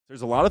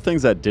There's a lot of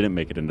things that didn't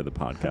make it into the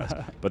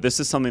podcast, but this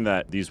is something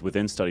that these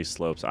within study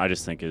slopes I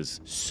just think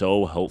is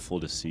so helpful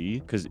to see,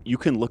 because you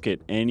can look at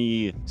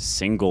any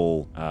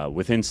single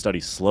within study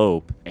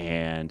slope,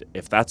 and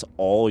if that's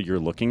all you're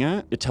looking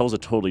at, it tells a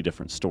totally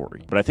different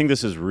story. But I think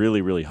this is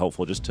really, really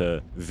helpful just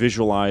to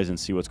visualize and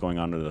see what's going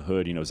on under the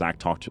hood. You know, Zach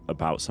talked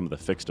about some of the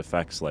fixed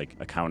effects, like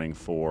accounting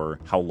for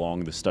how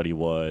long the study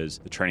was,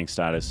 the training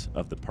status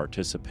of the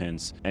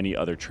participants, any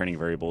other training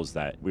variables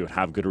that we would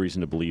have good reason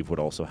to believe would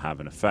also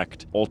have an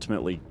effect.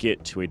 Ultimately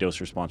get to a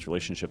dose-response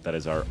relationship that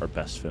is our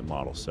best fit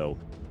model. So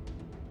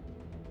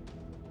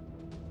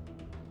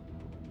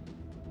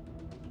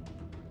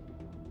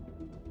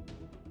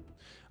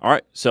all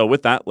right, so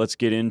with that, let's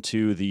get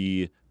into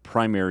the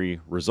primary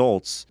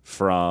results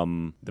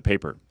from the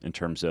paper in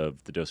terms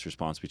of the dose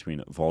response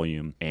between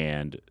volume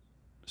and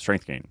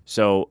strength gain.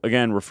 So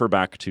again, refer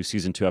back to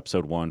season 2,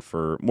 episode 1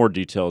 for more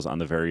details on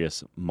the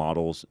various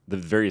models, the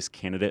various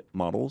candidate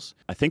models.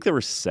 I think there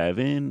were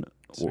 7.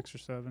 6 or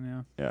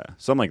 7, yeah. Yeah,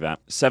 something like that.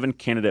 7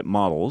 candidate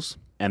models.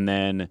 And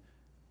then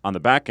on the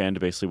back end,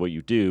 basically what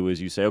you do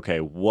is you say, okay,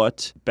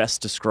 what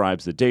best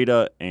describes the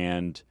data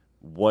and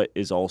what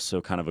is also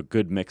kind of a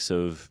good mix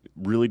of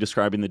really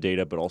describing the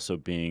data, but also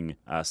being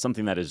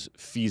something that is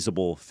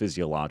feasible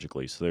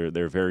physiologically. So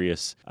there are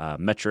various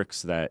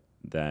metrics that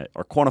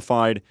are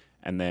quantified,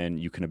 and then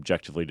you can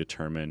objectively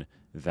determine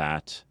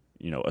that,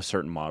 you know, a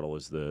certain model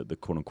is the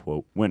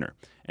quote-unquote winner.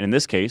 And in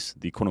this case,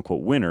 the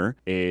quote-unquote winner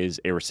is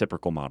a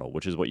reciprocal model,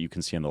 which is what you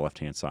can see on the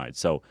left-hand side.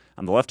 So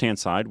on the left-hand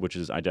side, which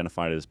is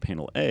identified as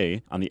panel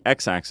A, on the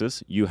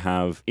x-axis, you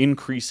have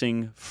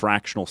increasing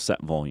fractional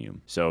set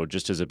volume. So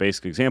just as a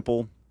basic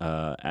example,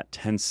 at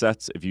 10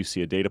 sets, if you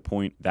see a data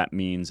point, that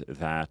means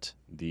that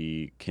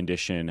the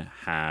condition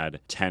had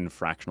 10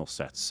 fractional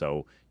sets.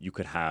 So you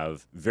could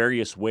have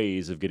various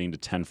ways of getting to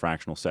 10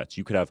 fractional sets.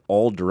 You could have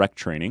all direct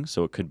training,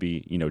 so it could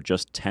be, you know,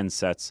 just 10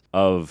 sets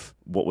of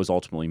what was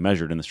ultimately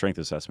measured in the strength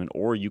assessment,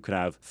 or you could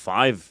have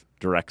 5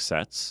 direct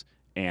sets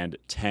and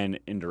 10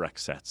 indirect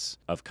sets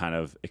of kind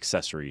of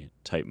accessory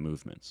type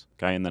movements.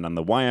 Okay, and then on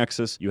the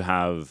y-axis, you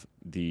have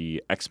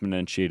the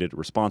exponentiated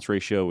response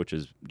ratio, which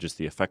is just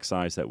the effect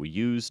size that we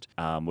used,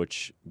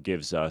 which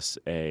gives us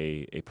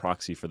a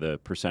proxy for the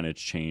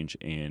percentage change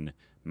in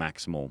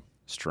maximal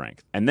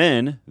strength. And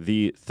then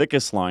the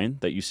thickest line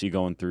that you see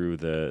going through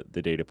the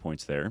data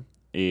points there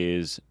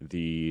is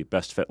the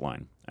best fit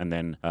line. And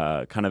then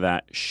kind of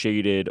that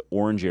shaded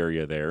orange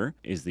area there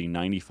is the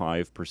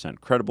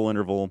 95% credible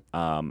interval.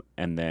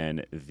 And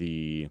then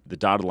the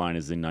dotted line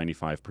is the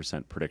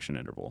 95% prediction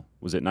interval.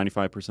 Was it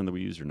 95% that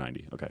we used or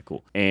 90? Okay,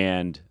 cool.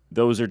 And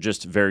those are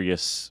just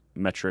various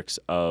metrics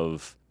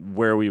of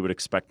where we would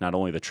expect not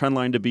only the trend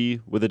line to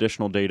be with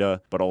additional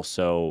data, but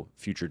also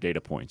future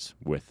data points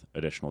with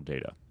additional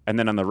data. And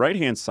then on the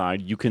right-hand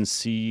side, you can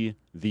see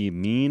the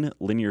mean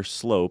linear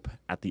slope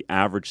at the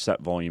average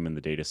set volume in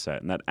the data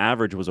set. And that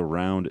average was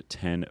around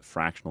 10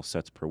 fractional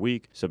sets per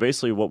week. So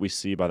basically what we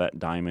see by that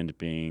diamond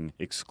being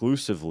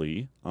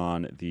exclusively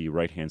on the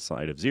right-hand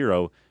side of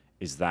 0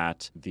 is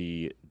that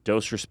the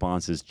dose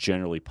response is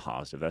generally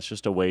positive. That's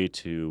just a way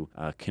to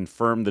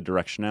confirm the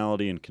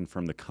directionality and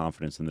confirm the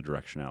confidence in the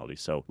directionality.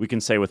 So we can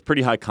say with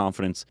pretty high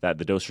confidence that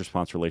the dose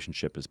response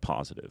relationship is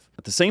positive.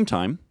 At the same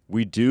time,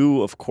 we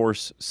do, of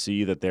course,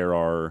 see that there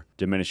are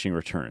diminishing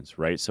returns,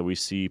 right? So we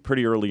see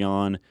pretty early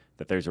on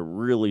that there's a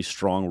really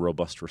strong,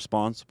 robust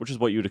response, which is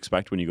what you'd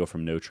expect when you go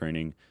from no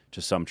training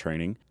to some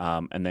training.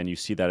 And then you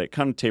see that it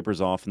kind of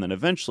tapers off, and then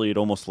eventually it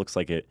almost looks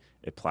like it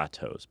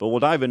plateaus. But we'll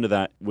dive into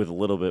that with a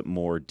little bit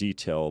more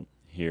detail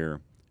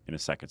here in a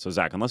second. So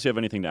Zach, unless you have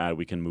anything to add,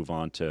 we can move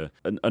on to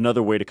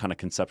another way to kind of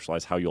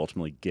conceptualize how you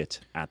ultimately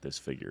get at this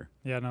figure.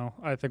 Yeah, no,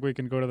 I think we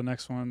can go to the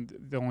next one.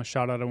 The only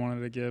shout out I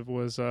wanted to give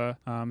was,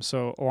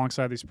 so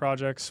alongside these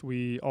projects,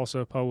 we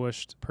also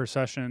published per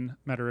session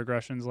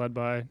meta-regressions led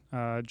by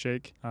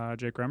Jake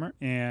Remmer.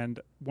 And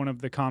one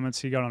of the comments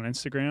he got on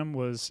Instagram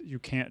was, you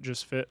can't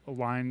just fit a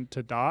line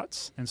to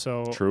dots. And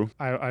so True.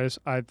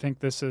 I think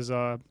this is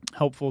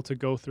helpful to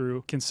go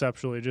through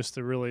conceptually just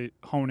to really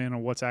hone in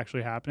on what's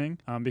actually happening,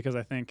 because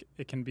I think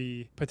it can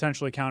be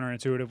potentially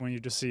counterintuitive when you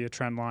just see a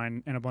trend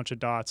line and a bunch of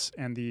dots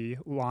and the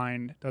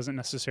line doesn't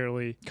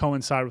necessarily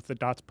coincide with the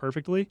dots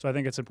perfectly. So I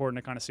think it's important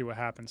to kind of see what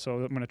happens. So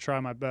I'm going to try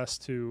my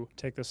best to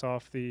take this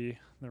off the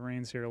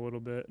reins here a little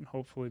bit and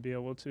hopefully be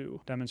able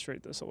to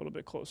demonstrate this a little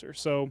bit closer.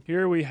 So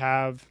here we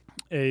have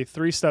a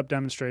 3-step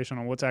demonstration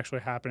on what's actually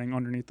happening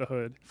underneath the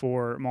hood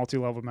for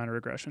multi-level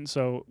meta-regression.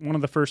 So one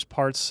of the first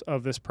parts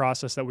of this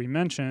process that we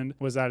mentioned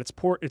was that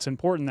it's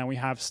important that we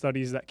have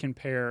studies that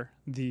compare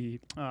the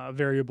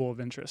variable of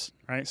interest,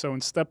 right? So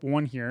in step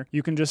 1 here,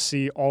 you can just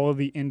see all of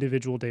the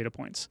individual data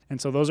points.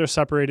 And so those are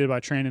separated by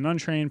trained and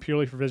untrained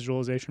purely for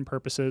visualization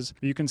purposes.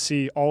 You can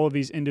see all of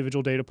these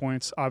individual data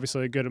points,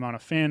 obviously a good amount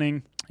of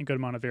fanning, a good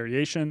amount of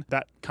variation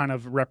that kind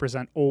of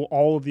represent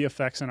all of the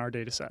effects in our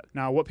data set.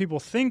 Now, what people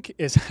think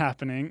is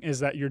happening is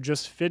that you're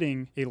just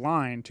fitting a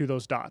line to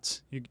those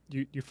dots.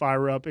 You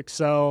fire up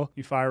Excel,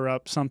 you fire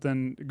up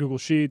something, Google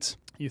Sheets,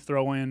 you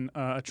throw in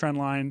a trend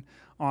line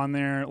on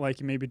there like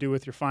you maybe do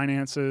with your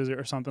finances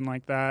or something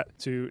like that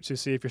to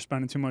see if you're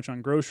spending too much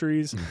on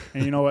groceries.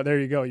 And you know what? There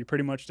you go. You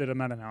pretty much did a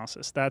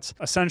meta-analysis. That's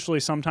essentially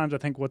sometimes I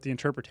think what the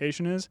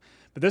interpretation is.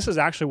 But this is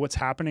actually what's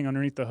happening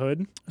underneath the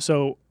hood.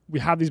 So we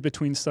have these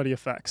between study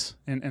effects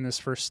in this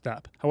first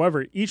step.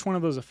 However, each one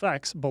of those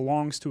effects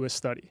belongs to a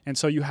study. And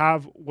so you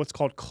have what's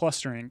called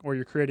clustering, or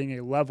you're creating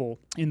a level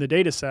in the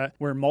data set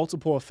where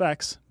multiple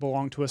effects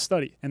belong to a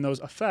study. And those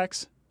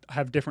effects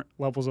have different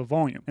levels of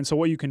volume. And so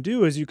what you can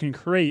do is you can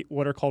create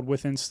what are called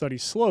within study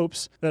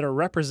slopes that are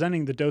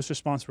representing the dose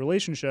response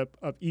relationship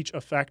of each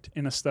effect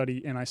in a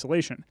study in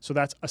isolation. So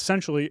that's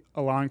essentially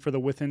allowing for the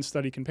within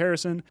study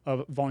comparison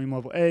of volume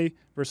level A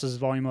versus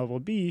volume level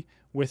B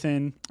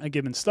within a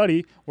given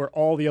study where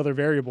all the other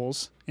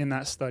variables in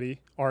that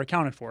study are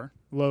accounted for.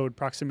 Load,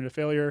 proximity to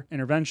failure,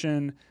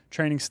 intervention,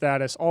 training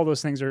status, all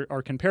those things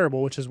are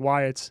comparable, which is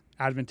why it's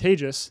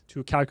advantageous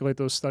to calculate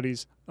those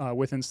studies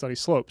within study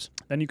slopes.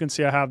 Then you can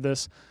see I have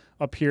this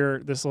up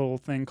here, this little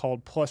thing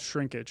called plus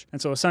shrinkage.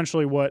 And so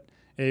essentially what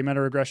a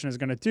meta-regression is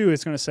going to do,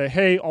 it's going to say,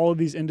 hey, all of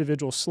these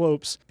individual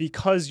slopes,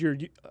 because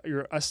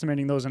you're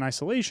estimating those in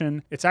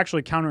isolation, it's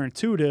actually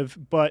counterintuitive,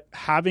 but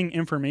having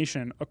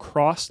information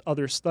across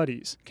other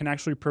studies can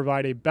actually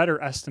provide a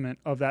better estimate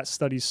of that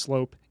study's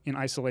slope in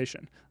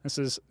isolation. This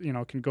is,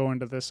 can go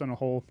into this in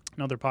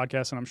another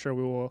podcast, and I'm sure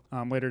we will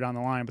later down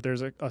the line, but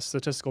there's a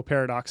statistical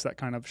paradox that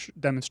kind of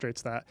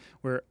demonstrates that,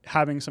 where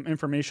having some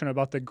information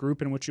about the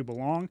group in which you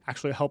belong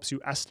actually helps you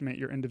estimate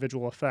your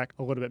individual effect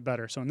a little bit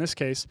better. So in this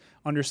case,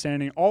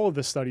 understanding all of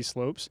the study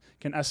slopes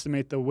can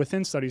estimate the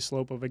within study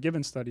slope of a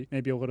given study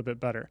maybe a little bit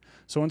better.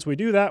 So once we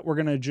do that, we're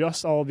going to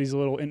adjust all of these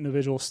little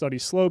individual study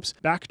slopes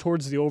back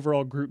towards the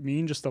overall group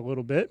mean just a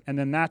little bit, and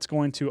then that's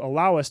going to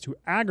allow us to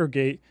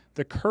aggregate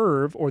the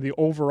curve or the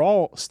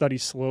overall study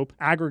slope,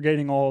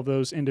 aggregating all of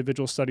those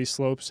individual study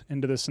slopes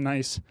into this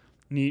nice,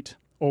 neat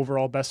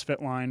overall best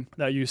fit line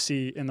that you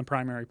see in the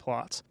primary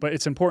plots. But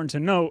it's important to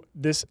note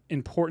this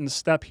important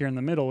step here in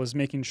the middle is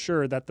making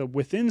sure that the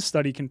within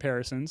study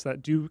comparisons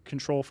that do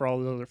control for all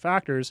the other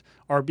factors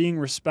are being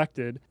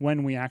respected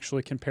when we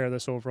actually compare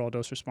this overall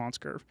dose response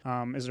curve.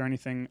 Is there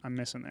anything I'm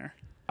missing there?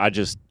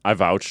 I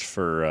vouched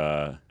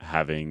for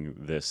having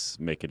this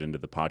make it into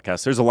the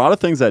podcast. There's a lot of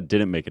things that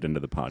didn't make it into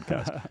the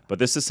podcast, but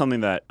this is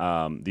something that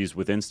these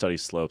within study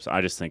slopes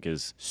I just think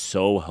is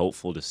so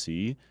helpful to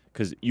see,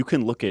 because you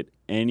can look at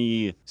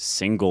any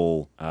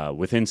single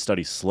within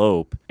study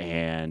slope,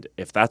 and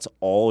if that's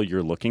all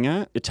you're looking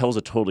at, it tells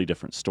a totally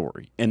different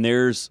story. And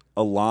there's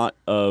a lot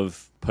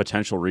of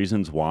potential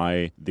reasons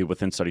why the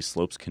within study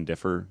slopes can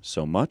differ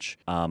so much.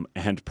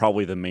 And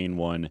probably the main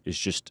one is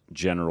just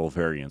general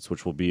variance,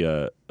 which will be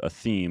a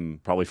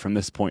theme probably from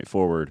this point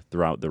forward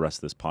throughout the rest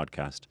of this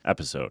podcast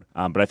episode.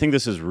 But I think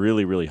this is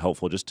really, really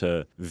helpful just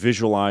to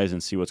visualize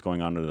and see what's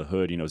going on under the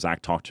hood.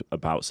 Zach talked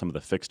about some of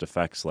the fixed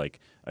effects, like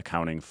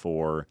accounting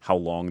for how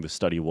long the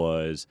study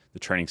was, the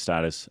training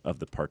status of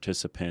the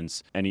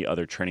participants, any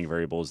other training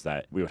variables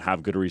that we would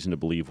have good reason to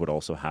believe would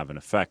also have an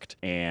effect,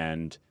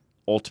 and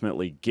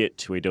ultimately get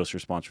to a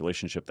dose-response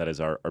relationship that is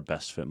our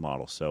best fit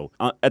model. So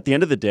at the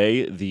end of the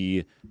day,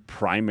 the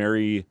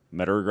primary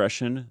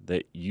meta-regression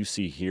that you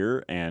see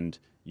here and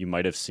you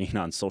might have seen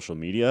on social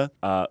media,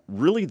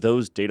 really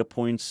those data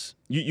points,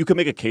 you could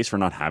make a case for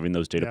not having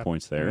those data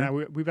points there. Yeah,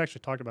 we've actually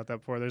talked about that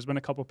before. There's been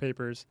a couple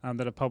papers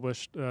that have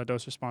published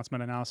dose response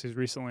meta-analyses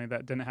recently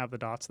that didn't have the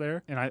dots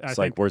there. And I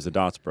think, where's the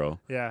dots, bro?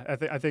 Yeah,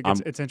 I think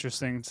it's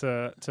interesting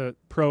to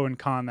pro and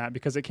con that,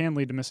 because it can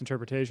lead to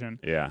misinterpretation,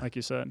 like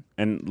you said.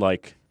 And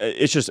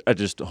it's just, I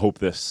just hope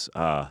this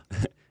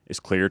is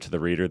clear to the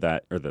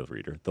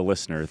the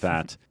listener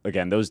that,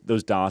 again, those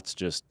dots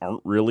just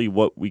aren't really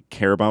what we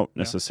care about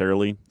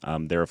necessarily.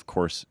 They're, of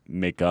course,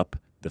 make up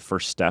the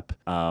first step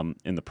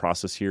in the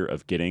process here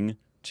of getting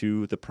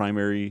to the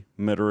primary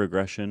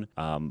meta-regression.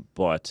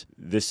 But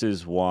this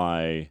is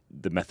why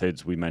the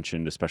methods we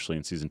mentioned, especially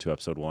in Season 2,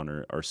 Episode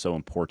 1, are so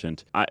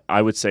important.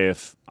 I would say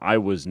if I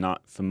was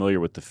not familiar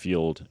with the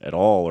field at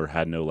all or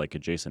had no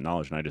adjacent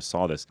knowledge and I just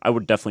saw this, I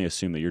would definitely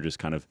assume that you're just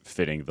kind of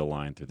fitting the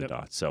line through the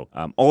dots. So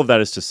all of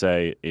that is to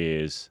say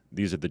is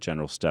these are the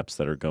general steps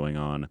that are going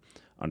on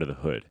under the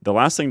hood. The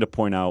last thing to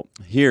point out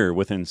here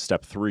within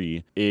step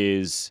 3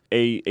 is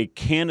a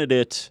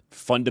candidate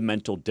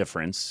fundamental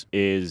difference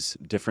is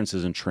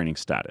differences in training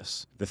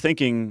status. The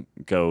thinking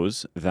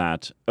goes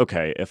that,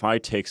 okay, if I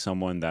take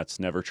someone that's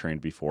never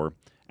trained before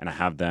and I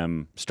have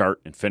them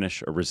start and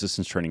finish a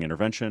resistance training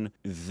intervention,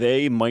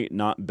 they might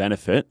not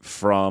benefit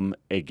from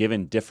a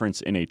given difference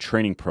in a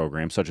training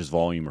program, such as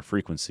volume or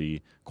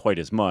frequency, quite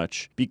as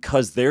much,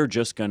 because they're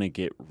just going to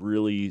get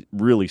really,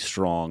 really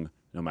strong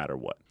no matter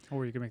what.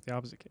 Or you can make the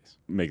opposite case.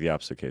 Make the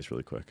opposite case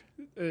really quick.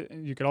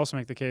 you could also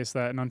make the case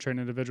that an untrained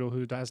individual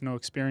who has no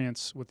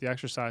experience with the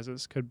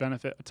exercises could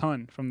benefit a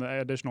ton from the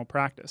additional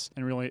practice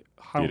and really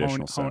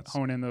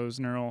hone in those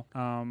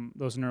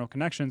neural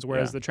connections,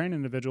 whereas the trained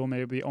individual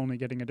may be only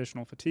getting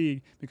additional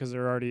fatigue because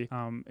they're already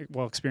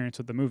well experienced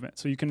with the movement.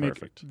 So you can make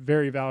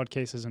very valid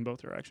cases in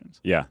both directions.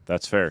 Yeah,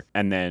 that's fair.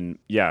 And then,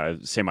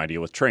 same idea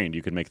with trained.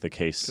 You could make the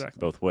case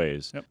both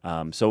ways.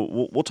 Yep.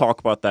 So we'll talk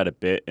about that a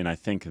bit. And I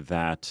think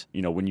that,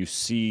 when you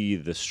see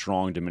the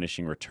strong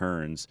diminishing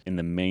returns in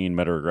the main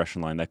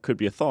meta-regression line, that could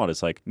be a thought.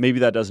 It's like, maybe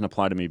that doesn't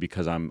apply to me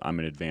because I'm an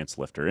advanced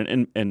lifter.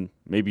 And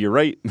maybe you're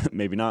right,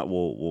 maybe not.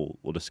 We'll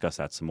discuss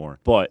that some more.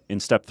 But in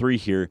step 3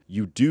 here,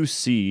 you do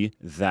see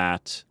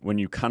that when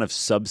you kind of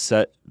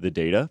subset the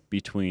data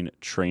between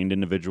trained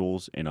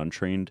individuals and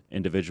untrained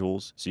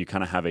individuals, so you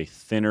kind of have a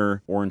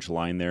thinner orange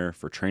line there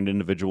for trained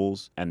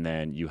individuals, and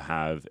then you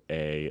have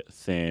a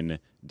thin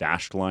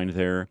dashed line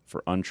there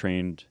for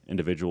untrained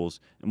individuals.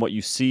 And what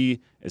you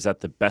see is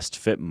that the best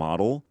fit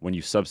model, when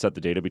you subset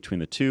the data between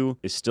the two,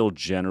 is still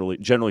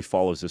generally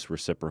follows this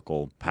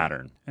reciprocal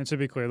pattern. And to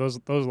be clear, those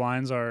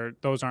lines aren't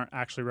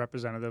actually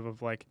representative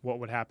of like what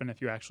would happen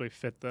if you actually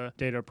fit the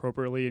data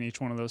appropriately in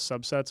each one of those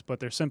subsets, but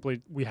they're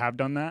simply, we have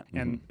done that,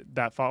 and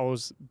that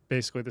follows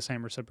basically the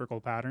same reciprocal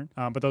pattern.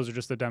 But those are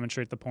just to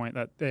demonstrate the point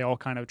that they all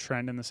kind of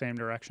trend in the same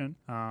direction.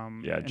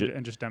 And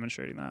just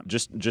demonstrating that.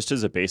 Just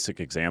as a basic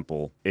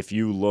example, if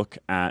you look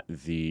at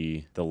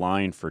the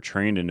line for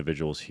trained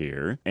individuals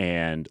here,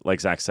 and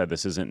like Zach said,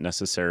 this isn't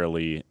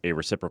necessarily a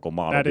reciprocal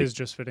model. That is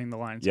just fitting the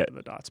lines of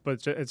the dots,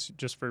 but it's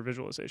just for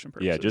visualization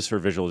purposes. Yeah, just for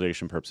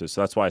visualization purposes.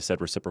 So that's why I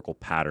said reciprocal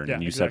pattern,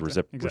 and you said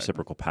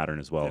reciprocal pattern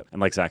as well. Yep.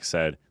 And like Zach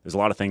said, there's a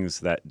lot of things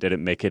that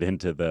didn't make it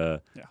into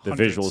the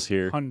visuals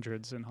here.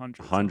 Hundreds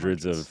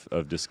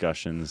of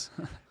discussions.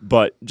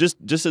 But just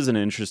as an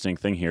interesting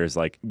thing here is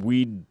like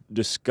we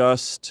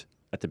discussed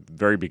at the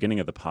very beginning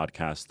of the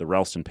podcast, the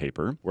Ralston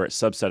paper, where it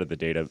subsetted the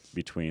data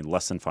between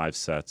less than 5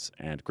 sets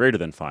and greater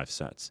than 5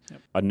 sets.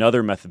 Yep.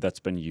 Another method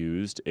that's been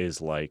used is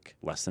like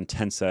less than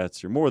 10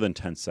 sets or more than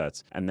 10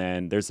 sets. And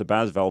then there's the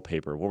Bas-Vel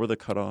paper. What were the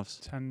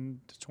cutoffs?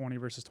 10 to 20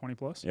 versus 20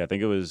 plus? Yeah, I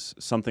think it was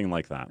something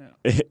like that.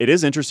 Yeah. It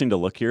is interesting to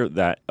look here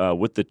that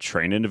with the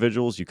trained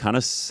individuals, you kind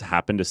of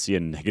happen to see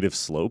a negative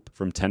slope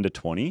from 10 to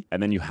 20,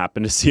 and then you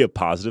happen to see a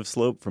positive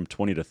slope from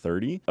 20 to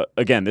 30.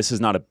 Again, this is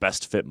not a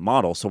best fit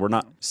model, so we're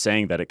not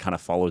saying that it kind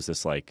of follows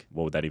this, like,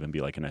 what would that even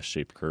be, like an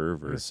S-shaped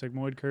curve or a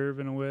sigmoid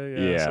curve in a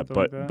way? Yeah,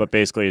 but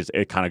basically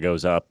it kind of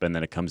goes up and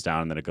then it comes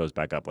down and then it goes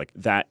back up. Like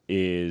that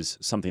is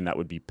something that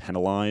would be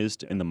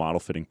penalized in the model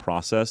fitting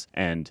process.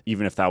 And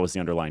even if that was the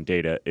underlying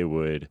data, it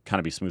would kind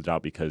of be smoothed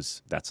out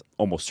because that's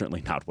almost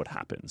certainly not what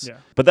happens. Yeah.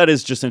 But that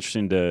is just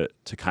interesting to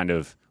kind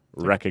of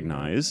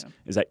recognize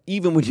is that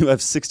even when you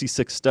have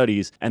 66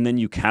 studies and then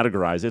you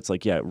categorize it's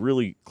like,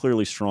 really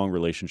clearly strong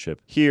relationship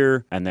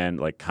here, and then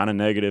like kind of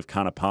negative,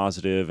 kind of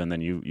positive, and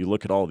then you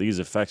look at all these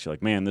effects, you're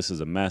like, man, this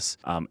is a mess.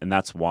 And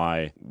that's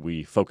why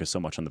we focus so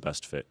much on the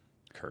best fit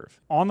curve.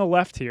 On the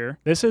left here,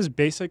 this is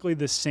basically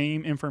the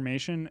same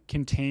information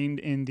contained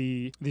in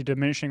the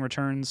diminishing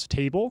returns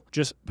table,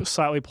 just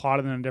slightly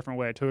plotted in a different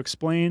way. To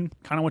explain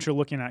kind of what you're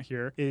looking at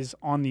here is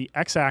on the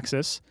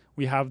x-axis,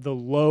 we have the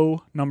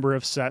low number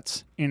of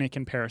sets in a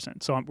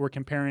comparison. So we're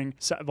comparing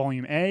set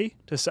volume A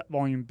to set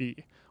volume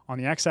B. On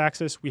the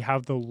x-axis, we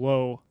have the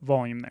low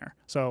volume there.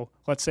 So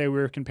let's say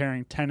we're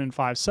comparing 10 and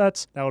 5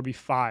 sets, that would be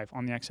 5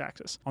 on the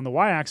x-axis. On the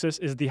y-axis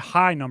is the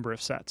high number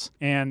of sets,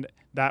 and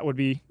that would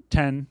be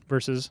 10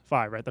 versus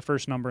 5, right? The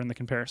first number in the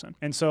comparison.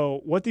 And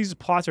so what these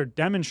plots are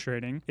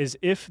demonstrating is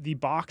if the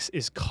box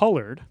is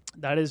colored,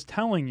 that is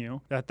telling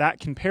you that that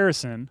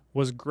comparison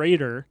was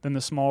greater than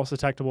the smallest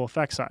detectable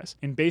effect size.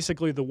 And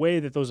basically the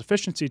way that those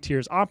efficiency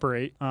tiers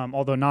operate,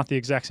 although not the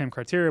exact same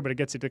criteria, but it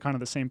gets you to kind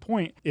of the same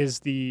point, is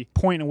the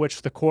point at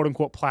which the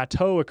quote-unquote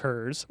plateau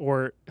occurs,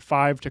 or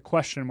 5 to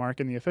question mark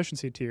in the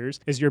efficiency tiers,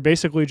 is you're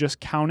basically just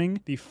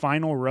counting the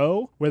final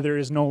row where there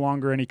is no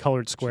longer any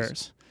colored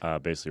squares.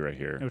 Basically right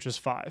here. Which is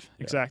 5,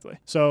 exactly.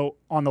 So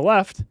on the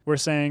left, we're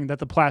saying that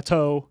the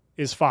plateau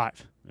is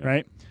 5,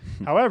 right?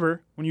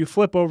 However, when you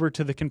flip over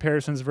to the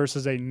comparisons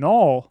versus a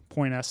null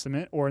point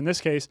estimate, or in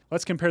this case,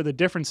 let's compare the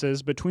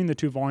differences between the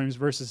two volumes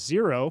versus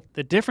 0,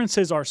 the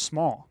differences are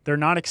small. They're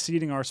not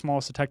exceeding our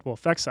smallest detectable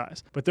effect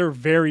size, but they're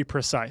very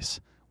precise.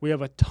 We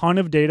have a ton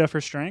of data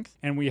for strength,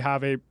 and we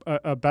have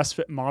a best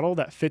fit model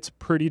that fits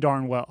pretty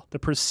darn well. The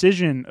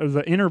precision of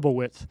the interval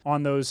width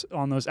on those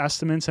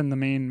estimates in the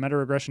main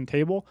meta-regression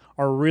table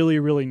are really,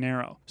 really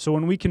narrow. So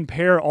when we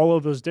compare all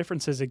of those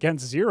differences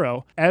against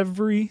 0,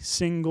 every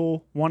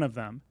single one of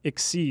them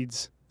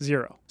exceeds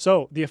 0.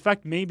 So the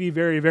effect may be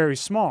very, very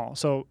small.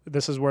 So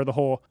this is where the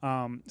whole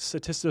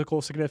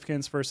statistical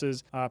significance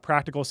versus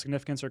practical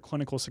significance or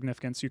clinical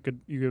significance,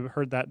 you've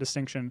heard that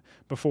distinction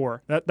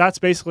before. That's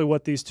basically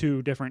what these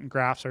two different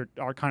graphs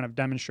are kind of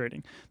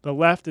demonstrating. The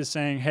left is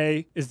saying,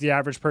 hey, is the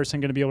average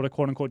person going to be able to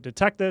quote unquote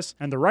detect this?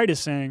 And the right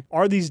is saying,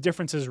 are these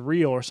differences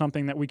real or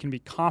something that we can be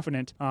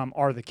confident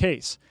are the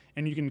case?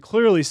 And you can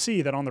clearly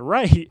see that on the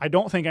right, I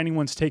don't think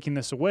anyone's taking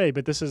this away,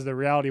 but this is the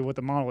reality of what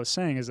the model is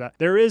saying, is that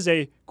there is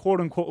a quote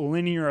unquote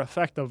linear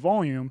effect of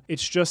volume.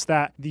 It's just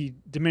that the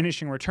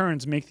diminishing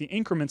returns make the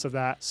increments of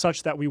that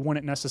such that we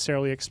wouldn't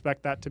necessarily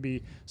expect that to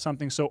be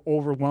something so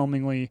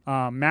overwhelmingly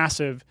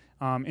massive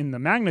in the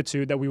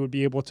magnitude that we would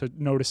be able to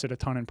notice it a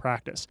ton in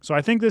practice. So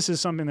I think this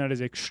is something that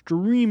is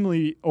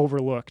extremely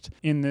overlooked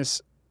in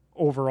this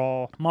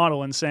overall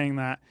model, and saying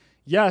that,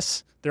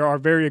 yes, there are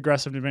very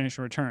aggressive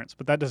diminishing returns,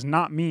 but that does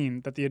not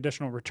mean that the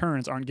additional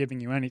returns aren't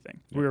giving you anything.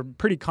 Yeah. We're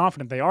pretty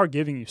confident they are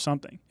giving you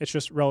something. It's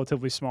just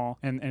relatively small,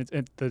 and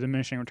the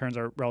diminishing returns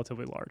are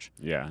relatively large.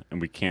 Yeah,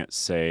 and we can't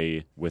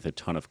say with a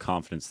ton of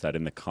confidence that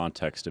in the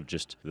context of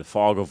just the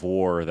fog of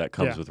war that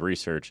comes with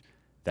research,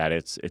 that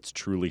it's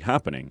truly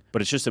happening.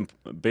 But it's just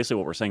basically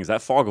what we're saying is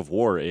that fog of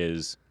war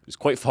is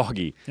quite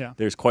foggy. Yeah.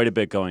 There's quite a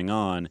bit going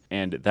on,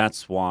 and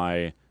that's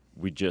why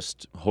we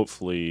just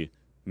hopefully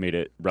made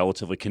it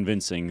relatively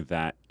convincing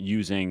that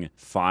using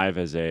 5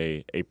 as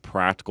a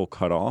practical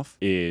cutoff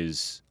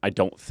is, I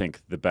don't think,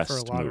 the best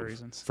move. For a lot of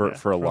reasons.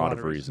 For a lot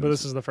of reasons. But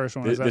this is the first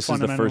one. This is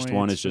the first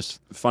one. It's just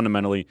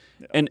fundamentally,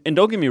 yeah. And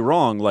don't get me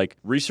wrong, like,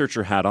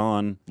 researcher hat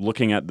on,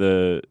 looking at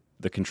the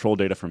control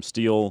data from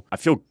Steele, I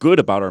feel good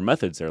about our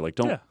methods there. Like,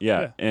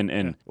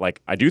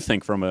 like, I do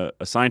think from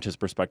a scientist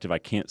perspective, I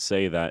can't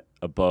say that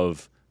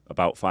above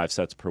about 5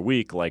 sets per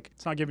week, like,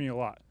 it's not giving you a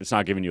lot. It's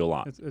not giving you a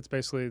lot. It's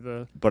basically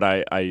the. But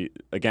I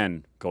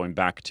again, going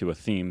back to a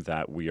theme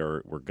that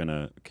we're going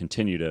to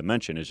continue to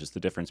mention, is just the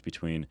difference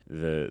between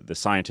the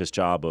scientist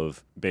job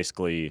of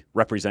basically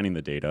representing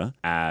the data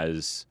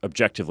as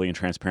objectively and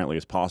transparently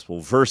as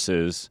possible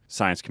versus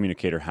science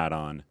communicator hat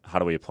on. How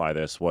do we apply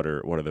this? What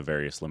are the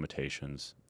various limitations?